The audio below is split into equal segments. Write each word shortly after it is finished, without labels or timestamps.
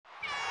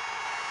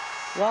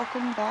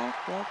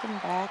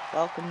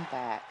Welcome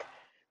back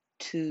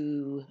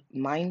to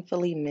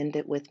Mindfully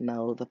Mended with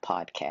Mo, the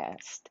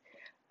podcast.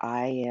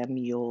 I am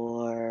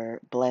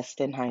your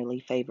blessed and highly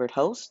favored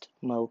host,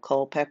 Mo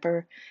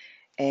Culpepper,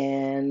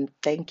 and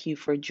thank you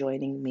for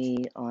joining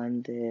me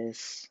on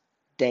this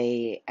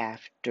day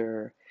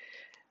after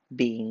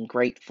being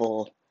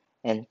grateful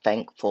and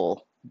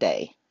thankful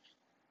day.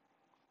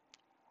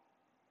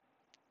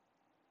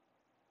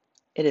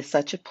 It is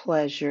such a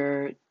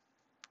pleasure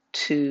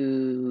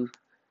to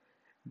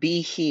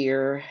be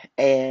here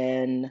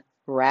and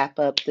wrap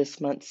up this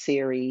month's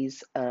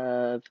series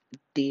of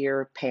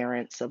Dear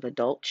Parents of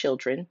Adult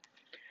Children.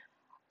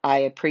 I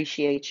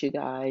appreciate you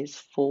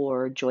guys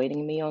for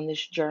joining me on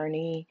this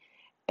journey,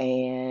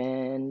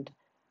 and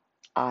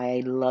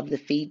I love the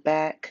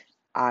feedback.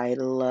 I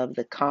love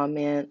the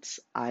comments.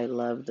 I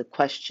love the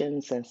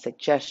questions and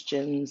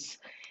suggestions.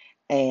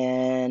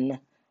 And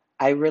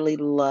I really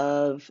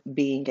love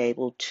being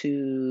able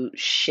to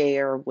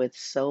share with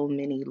so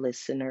many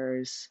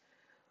listeners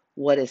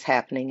what is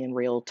happening in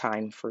real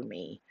time for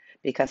me.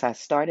 Because I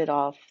started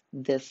off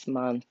this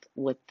month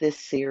with this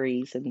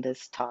series and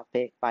this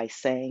topic by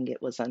saying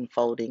it was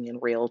unfolding in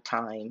real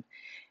time.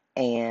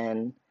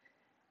 And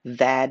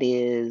that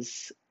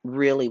is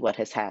really what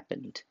has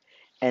happened.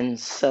 And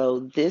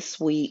so this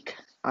week,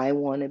 I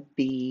want to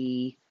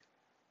be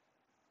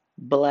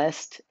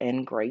blessed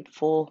and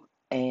grateful.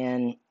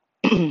 And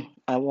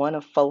I want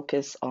to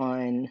focus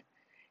on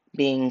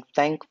being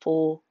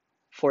thankful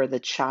for the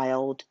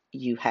child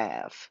you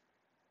have.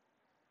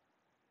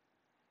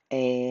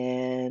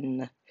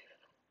 And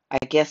I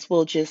guess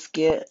we'll just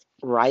get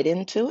right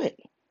into it.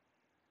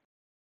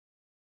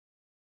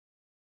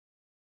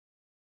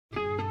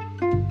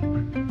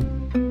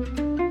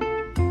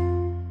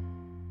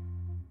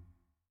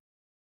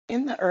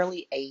 In the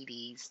early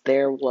 80s,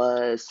 there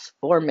was,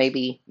 or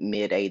maybe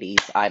mid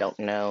 80s, I don't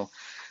know,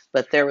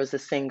 but there was a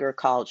singer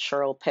called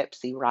Cheryl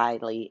Pepsi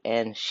Riley,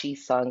 and she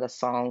sung a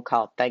song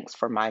called Thanks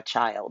for My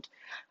Child.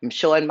 I'm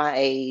showing my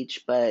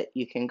age, but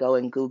you can go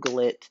and Google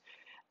it,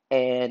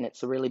 and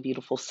it's a really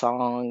beautiful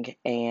song,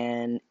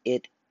 and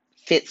it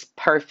fits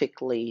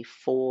perfectly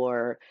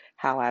for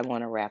how I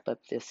want to wrap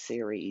up this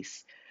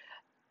series.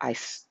 I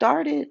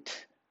started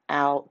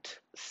out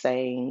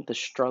saying the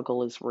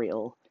struggle is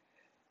real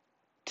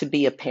to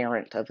be a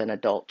parent of an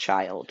adult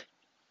child,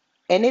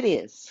 and it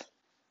is.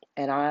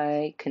 And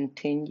I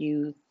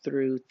continue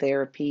through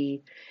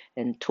therapy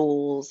and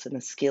tools and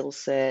a skill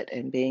set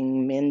and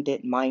being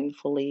mended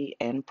mindfully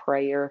and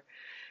prayer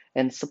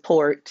and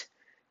support,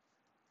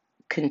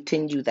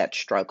 continue that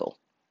struggle.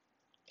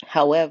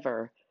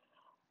 However,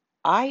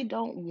 I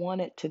don't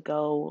want it to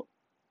go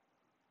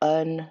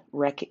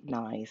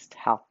unrecognized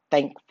how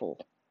thankful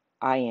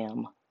I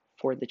am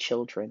for the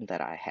children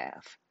that I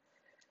have.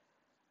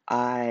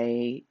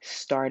 I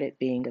started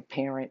being a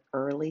parent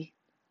early,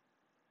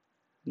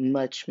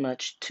 much,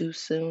 much too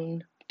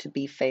soon to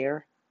be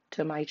fair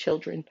to my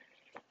children.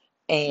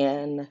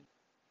 And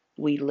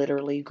we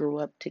literally grew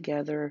up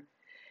together.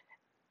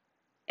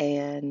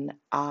 And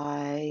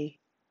I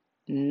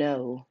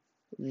know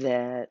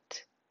that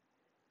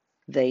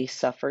they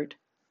suffered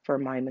for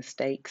my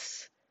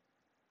mistakes.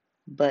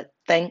 But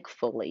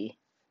thankfully,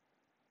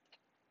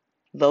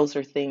 those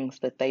are things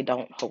that they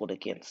don't hold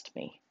against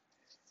me.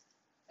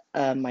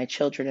 My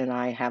children and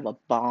I have a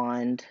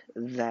bond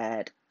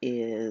that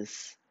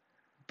is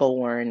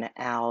born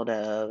out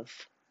of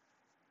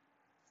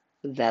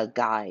the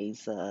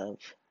guise of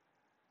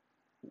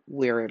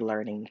we're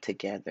learning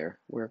together,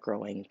 we're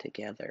growing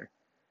together,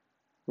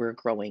 we're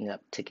growing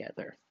up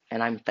together.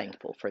 And I'm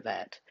thankful for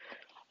that.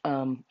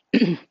 Um,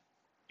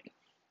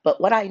 but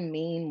what I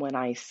mean when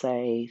I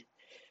say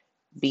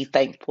be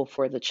thankful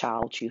for the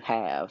child you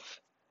have,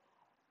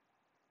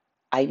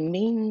 I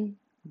mean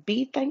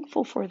be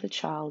thankful for the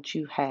child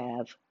you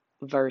have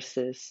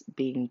versus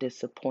being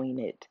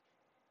disappointed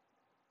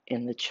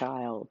in the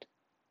child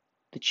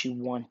that you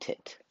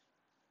wanted.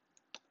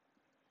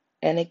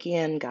 And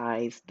again,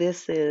 guys,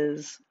 this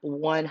is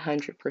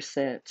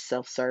 100%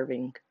 self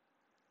serving,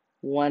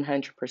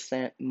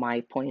 100%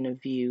 my point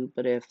of view.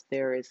 But if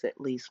there is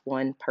at least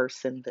one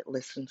person that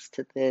listens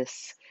to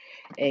this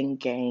and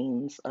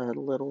gains a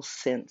little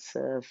sense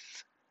of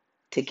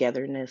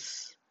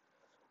togetherness,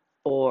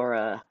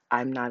 or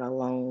I'm not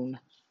alone,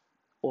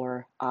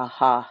 or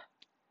aha,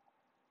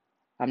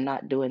 I'm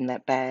not doing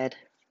that bad,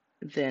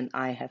 then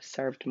I have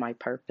served my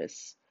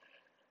purpose.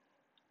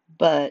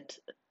 But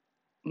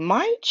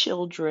my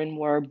children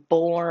were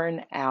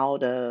born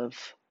out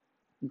of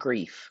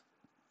grief.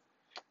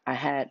 I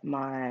had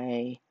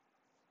my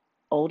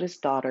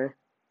oldest daughter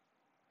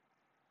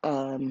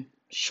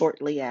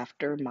shortly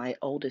after my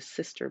oldest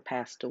sister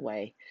passed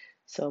away.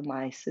 So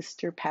my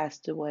sister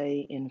passed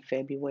away in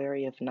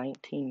February of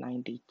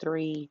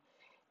 1993.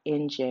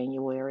 In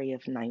January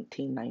of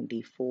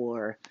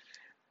 1994,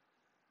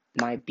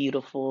 my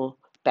beautiful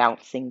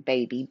bouncing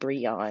baby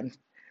Breon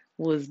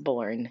was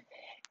born.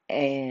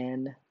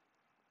 And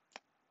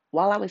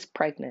while I was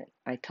pregnant,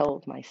 I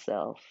told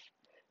myself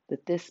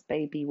that this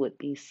baby would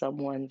be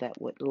someone that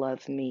would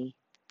love me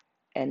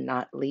and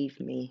not leave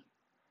me,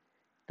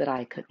 that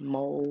I could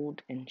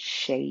mold and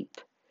shape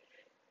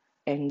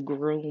and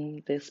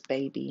groom this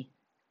baby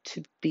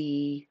to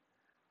be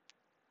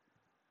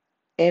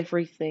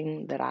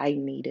everything that I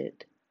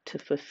needed to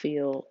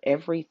fulfill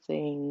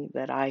everything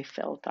that I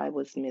felt I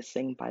was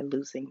missing by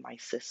losing my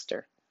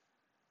sister.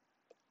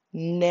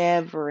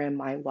 Never in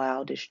my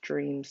wildest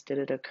dreams did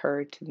it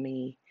occur to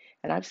me,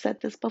 and I've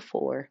said this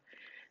before,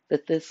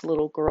 that this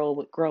little girl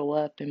would grow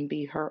up and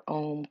be her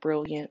own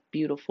brilliant,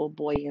 beautiful,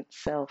 buoyant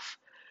self.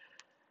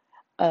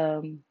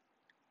 Um,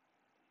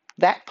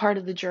 that part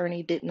of the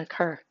journey didn't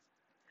occur.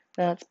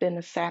 Now, it's been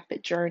a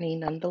sapid journey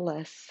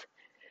nonetheless.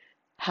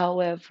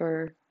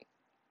 However,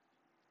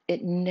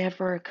 it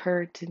never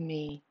occurred to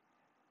me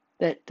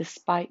that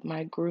despite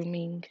my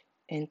grooming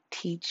and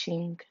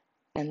teaching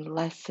and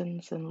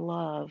lessons and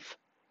love,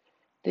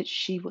 that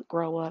she would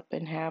grow up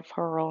and have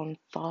her own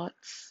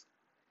thoughts,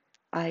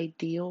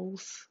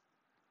 ideals,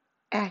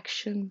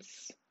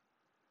 actions,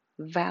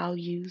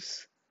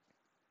 values,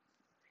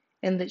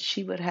 and that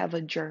she would have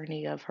a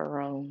journey of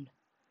her own.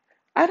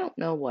 I don't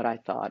know what I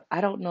thought.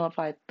 I don't know if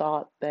I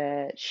thought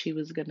that she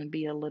was going to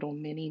be a little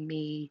mini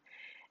me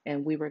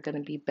and we were going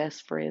to be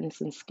best friends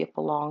and skip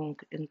along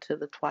into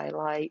the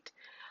twilight.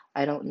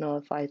 I don't know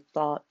if I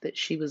thought that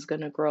she was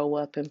going to grow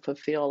up and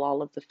fulfill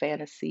all of the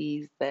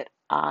fantasies that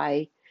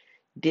I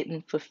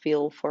didn't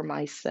fulfill for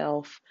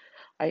myself.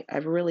 I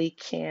really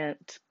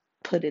can't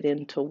put it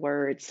into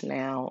words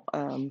now,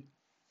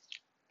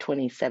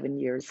 27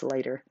 years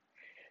later.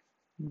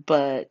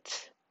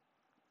 But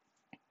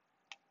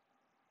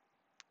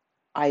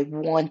I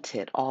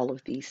wanted all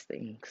of these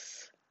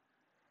things.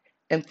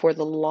 And for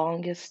the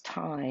longest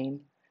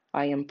time,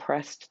 I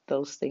impressed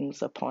those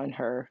things upon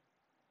her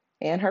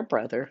and her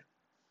brother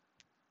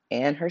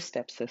and her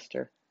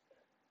stepsister.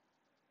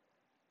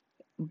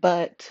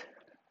 But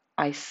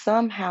I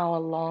somehow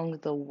along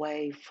the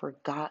way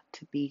forgot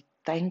to be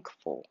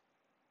thankful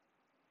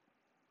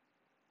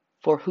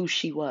for who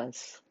she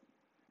was.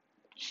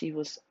 She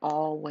was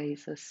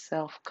always a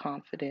self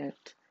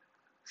confident,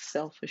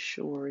 self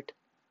assured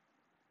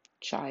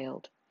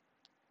child.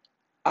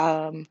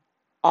 Um,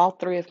 all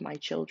three of my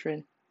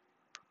children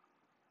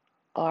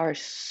are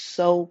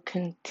so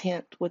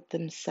content with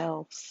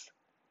themselves.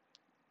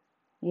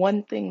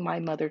 One thing my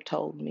mother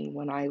told me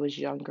when I was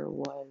younger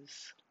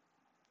was,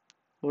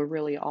 well,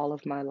 really all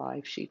of my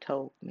life, she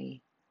told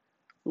me,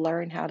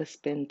 learn how to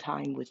spend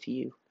time with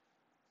you.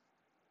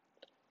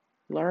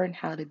 Learn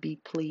how to be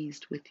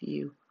pleased with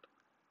you.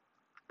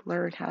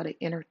 Learn how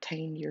to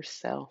entertain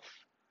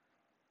yourself.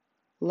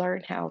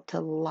 Learn how to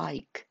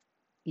like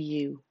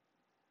you.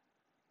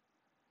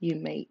 You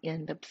may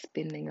end up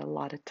spending a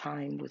lot of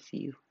time with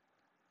you.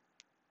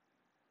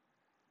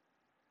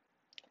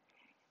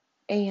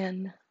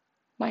 And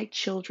my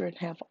children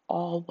have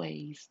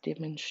always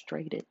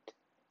demonstrated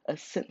a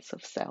sense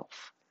of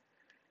self.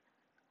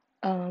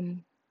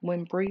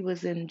 When Bree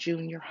was in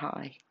junior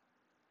high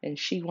and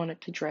she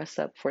wanted to dress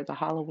up for the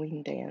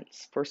Halloween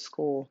dance for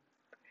school,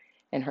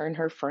 and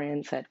her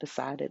friends had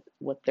decided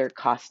what their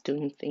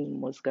costume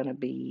theme was going to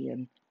be,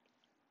 and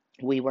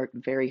we worked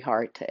very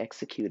hard to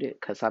execute it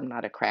because I'm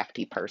not a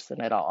crafty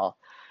person at all,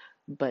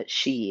 but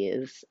she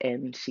is,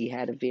 and she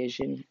had a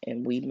vision,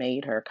 and we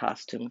made her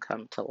costume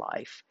come to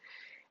life.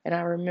 And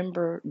I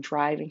remember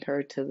driving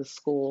her to the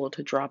school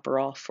to drop her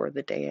off for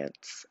the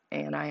dance,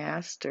 and I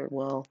asked her,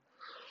 well,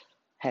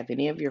 have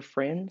any of your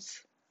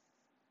friends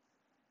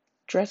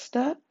dressed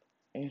up?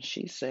 And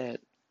she said,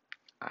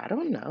 I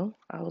don't know.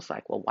 I was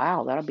like, well,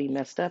 wow, that'll be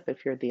messed up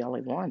if you're the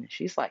only one. And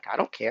she's like, I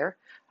don't care.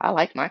 I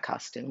like my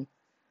costume.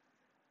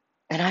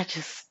 And I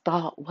just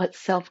thought, what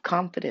self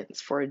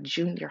confidence for a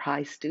junior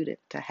high student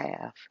to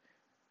have.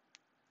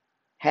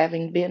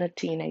 Having been a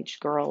teenage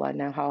girl, I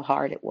know how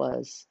hard it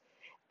was.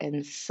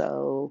 And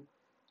so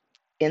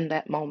in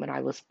that moment,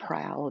 I was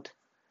proud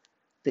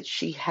that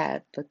she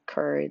had the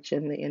courage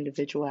and the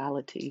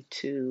individuality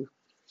to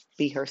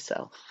be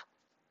herself.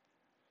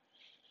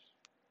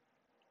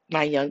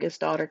 My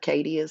youngest daughter,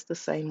 Katie, is the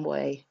same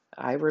way.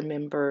 I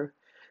remember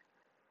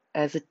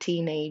as a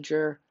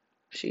teenager,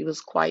 she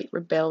was quite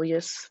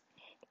rebellious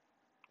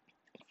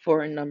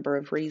for a number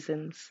of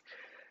reasons,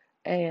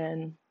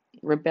 and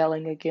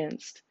rebelling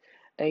against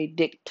a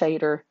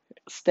dictator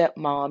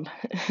stepmom,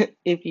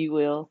 if you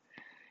will,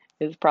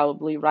 is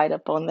probably right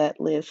up on that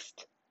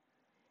list.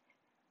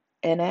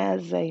 And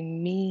as a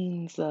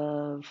means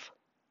of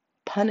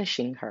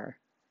punishing her,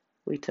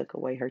 we took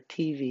away her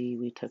TV,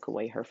 we took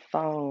away her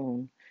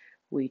phone,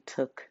 we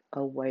took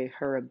away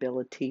her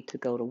ability to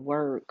go to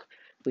work,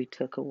 we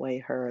took away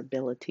her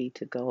ability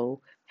to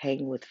go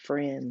hang with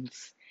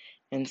friends.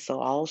 And so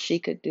all she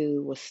could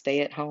do was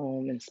stay at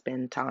home and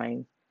spend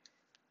time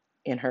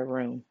in her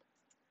room.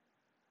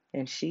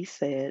 And she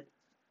said,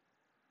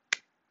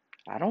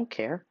 I don't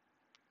care.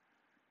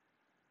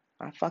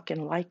 I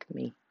fucking like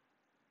me.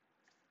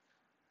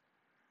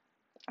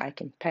 I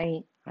can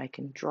paint, I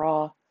can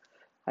draw,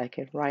 I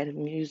can write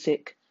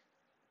music.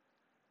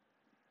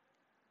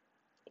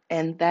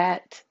 And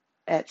that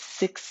at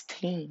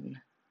 16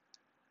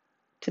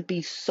 to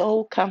be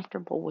so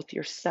comfortable with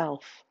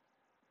yourself,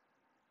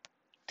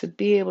 to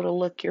be able to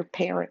look your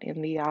parent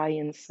in the eye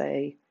and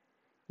say,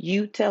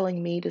 you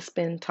telling me to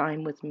spend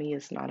time with me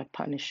is not a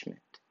punishment.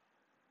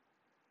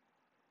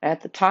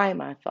 At the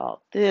time, I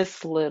thought,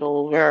 this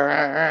little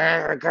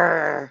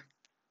grr.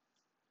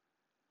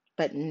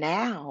 But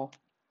now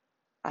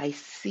I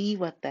see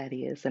what that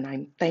is, and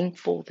I'm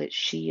thankful that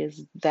she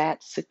is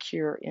that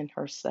secure in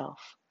herself.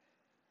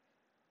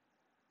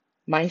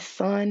 My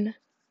son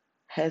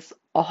has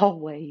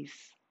always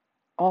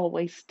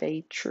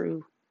stayed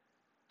true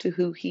to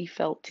who he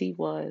felt he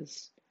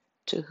was,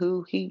 to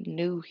who he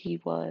knew he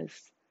was,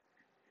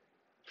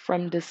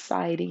 from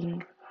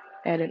deciding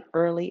at an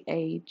early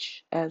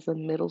age as a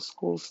middle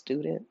school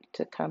student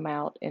to come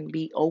out and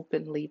be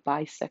openly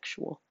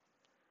bisexual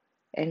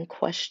and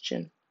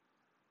question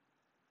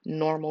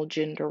normal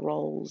gender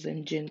roles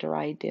and gender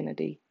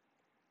identity,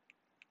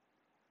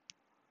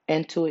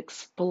 and to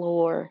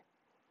explore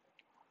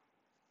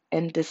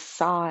and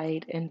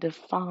decide and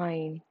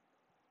define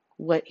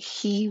what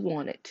he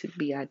wanted to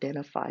be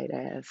identified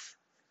as,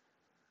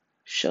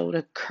 showed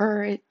a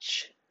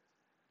courage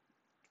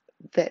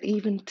that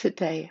even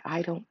today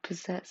I don't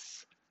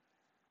possess.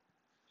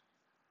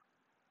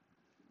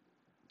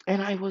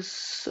 And I was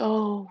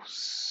so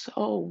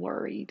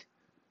worried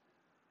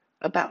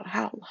about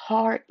how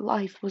hard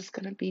life was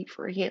going to be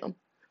for him.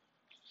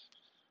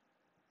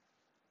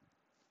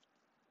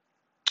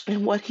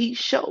 And what he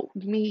showed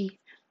me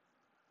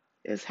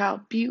is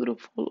how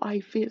beautiful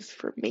life is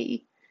for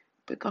me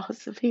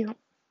because of him.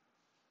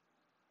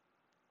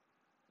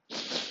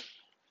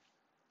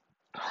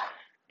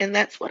 And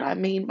that's what I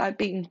mean by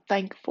being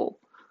thankful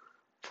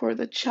for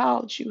the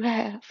child you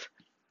have.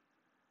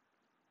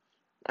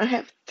 I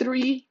have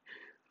 3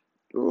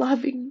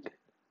 loving,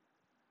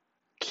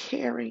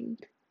 caring,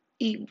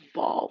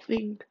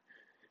 evolving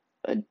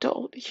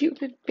adult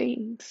human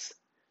beings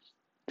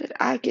that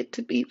I get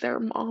to be their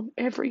mom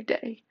every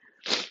day.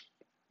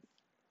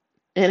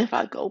 And if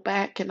I go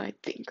back and I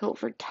think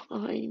over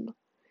time,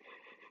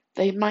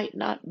 they might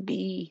not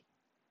be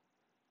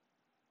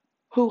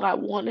who I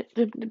wanted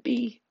them to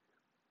be,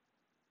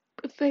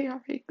 but they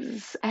are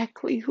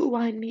exactly who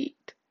I need.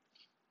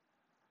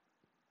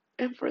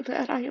 And for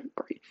that, I am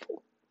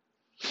grateful.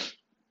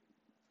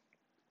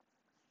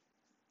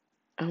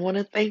 I want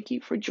to thank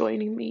you for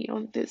joining me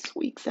on this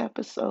week's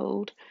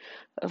episode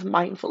of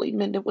Mindfully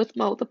Mended with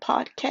Mo, the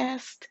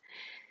podcast.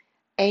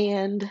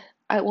 And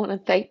I want to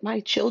thank my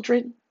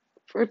children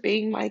for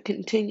being my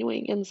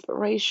continuing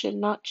inspiration,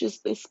 not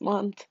just this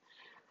month,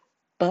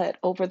 but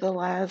over the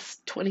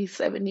last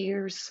 27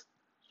 years.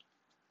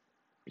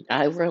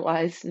 I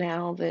realize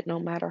now that no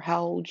matter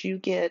how old you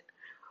get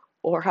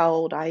or how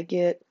old I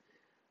get,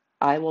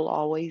 I will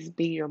always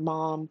be your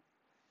mom.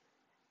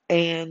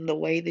 And the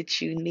way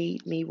that you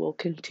need me will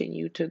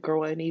continue to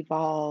grow and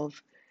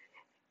evolve.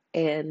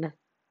 And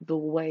the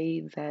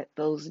way that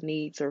those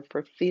needs are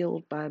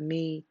fulfilled by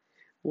me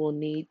will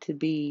need to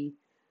be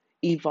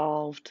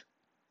evolved.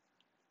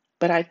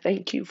 But I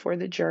thank you for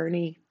the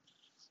journey.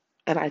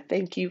 And I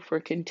thank you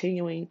for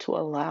continuing to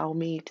allow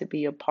me to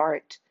be a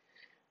part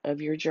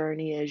of your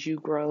journey as you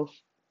grow.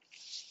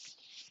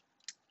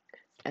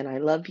 And I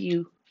love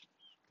you.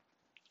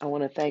 I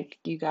want to thank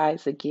you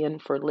guys again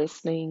for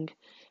listening,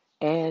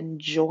 and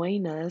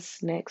join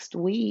us next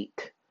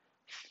week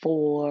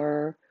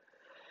for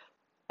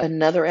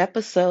another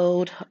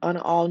episode on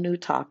an all new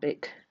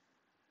topic.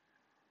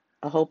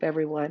 I hope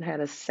everyone had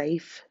a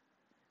safe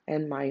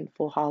and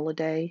mindful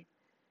holiday,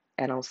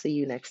 and I'll see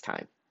you next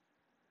time.